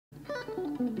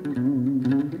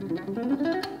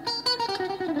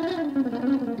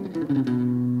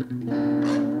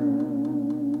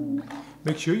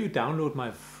Make sure you download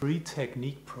my free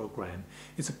technique program.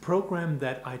 It's a program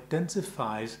that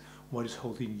identifies what is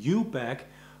holding you back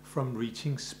from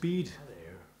reaching speed.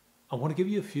 I want to give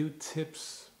you a few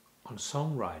tips on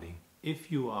songwriting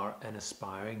if you are an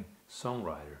aspiring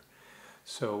songwriter.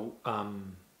 So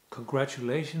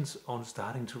congratulations on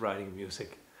starting to writing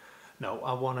music. Now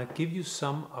I want to give you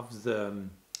some of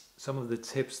the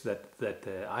tips that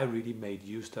I really made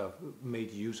use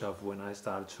of when I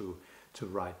started to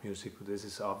write music. This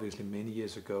is obviously many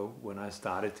years ago when I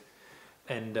started,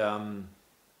 and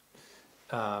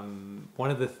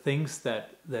one of the things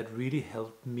that really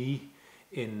helped me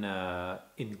in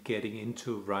getting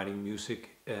into writing music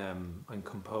and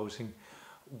composing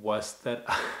was that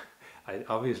I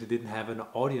obviously didn't have an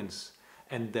audience,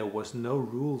 and there was no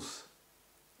rules.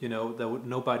 You know,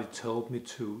 nobody told me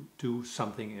to do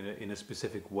something in a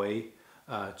specific way,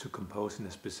 to compose in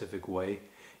a specific way.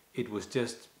 It was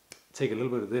just take a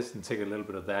little bit of this and take a little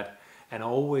bit of that. And I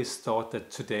always thought that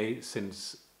today,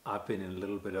 since I've been in a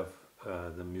little bit of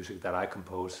the music that I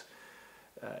compose,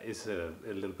 is a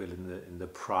little bit in the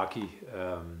proggy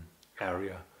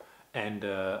area. And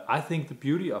I think the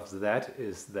beauty of that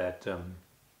is that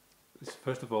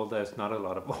first of all, there's not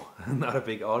a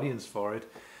big audience for it.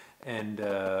 And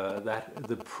that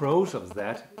the pros of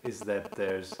that is that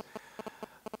there's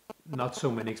not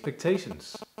so many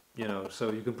expectations, you know,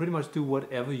 so you can pretty much do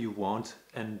whatever you want.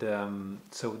 And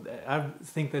so I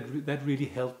think that really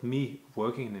helped me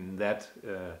working in that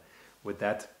with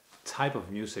that type of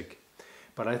music.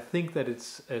 But I think that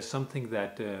it's something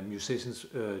that musicians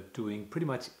doing pretty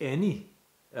much any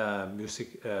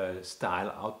music style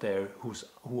out there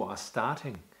who are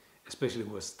starting, especially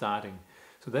who are starting.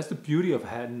 So that's the beauty of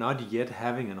not yet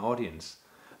having an audience.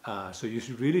 So you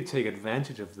should really take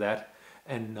advantage of that,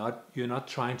 and you're not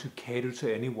trying to cater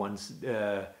to anyone's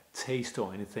taste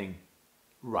or anything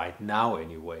right now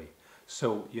anyway.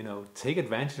 So, you know, take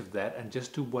advantage of that and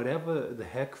just do whatever the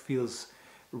heck feels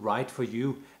right for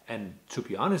you. And to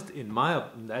be honest,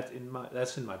 that's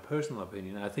in my personal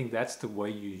opinion. I think that's the way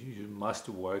you must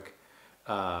work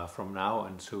from now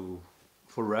until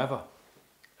forever.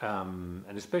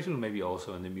 And especially maybe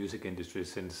also in the music industry,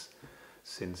 since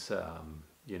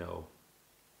you know,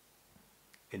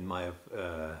 in my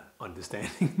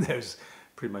understanding, there's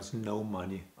pretty much no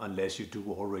money unless you do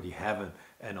already have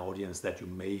an audience that you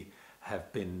may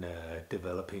have been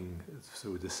developing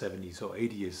through the 70s or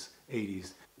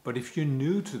 80s. But if you're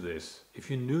new to this, if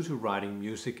you're new to writing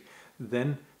music,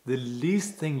 then the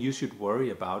least thing you should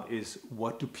worry about is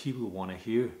what do people want to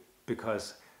hear,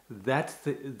 because that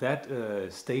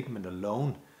statement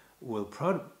alone will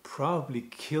probably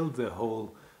kill the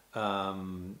whole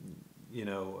you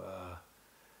know,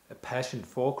 passion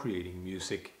for creating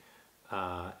music.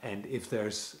 And if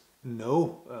there's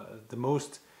no the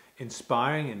most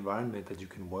inspiring environment that you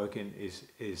can work in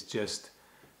is just,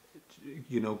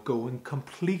 you know, going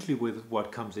completely with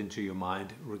what comes into your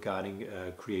mind regarding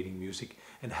creating music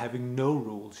and having no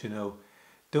rules. You know,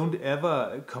 don't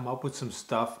ever come up with some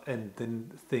stuff and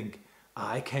then think,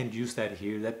 I can't use that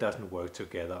here, that doesn't work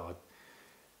together. Or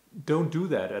don't do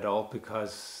that at all,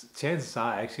 because chances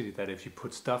are actually that if you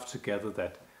put stuff together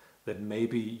that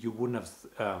maybe you wouldn't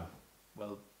have,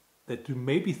 well, that you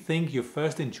maybe think your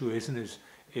first intuition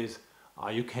is oh,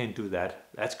 you can't do that,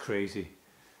 that's crazy.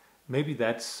 Maybe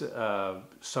that's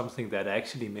something that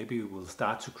actually maybe will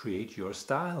start to create your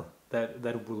style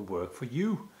that will work for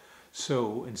you.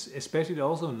 So especially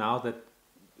also now that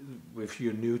if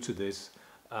you're new to this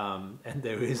and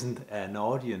there isn't an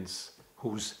audience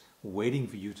who's waiting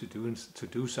for you to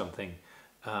do something,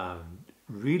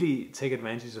 really take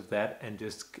advantage of that and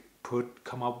just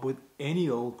come up with any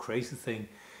old crazy thing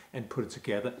and put it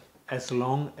together, as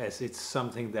long as it's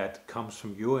something that comes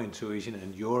from your intuition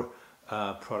and your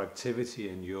productivity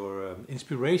and your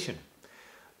inspiration.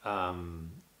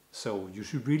 So you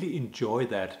should really enjoy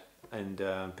that, and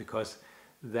because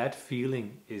that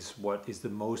feeling is what is the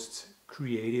most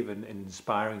creative and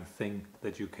inspiring thing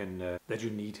that you can that you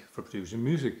need for producing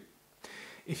music.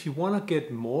 If you want to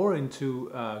get more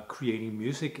into creating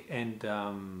music, and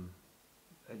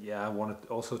yeah, I want to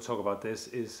also talk about this,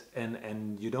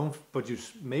 and you don't, but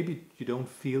maybe you don't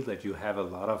feel that you have a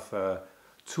lot of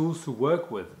tools to work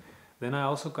with, then I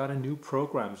also got a new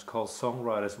program. It's called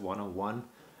Songwriters 101,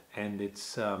 and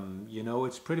it's you know,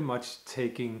 it's pretty much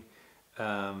taking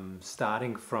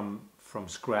starting from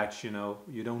scratch. You know,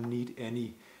 you don't need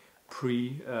any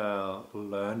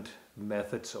pre-learned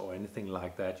methods or anything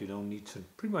like that. You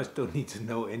pretty much don't need to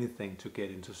know anything to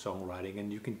get into songwriting,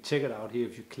 and you can check it out here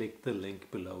if you click the link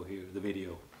below here, the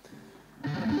video.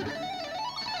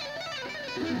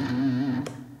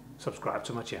 Subscribe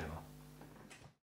to my channel.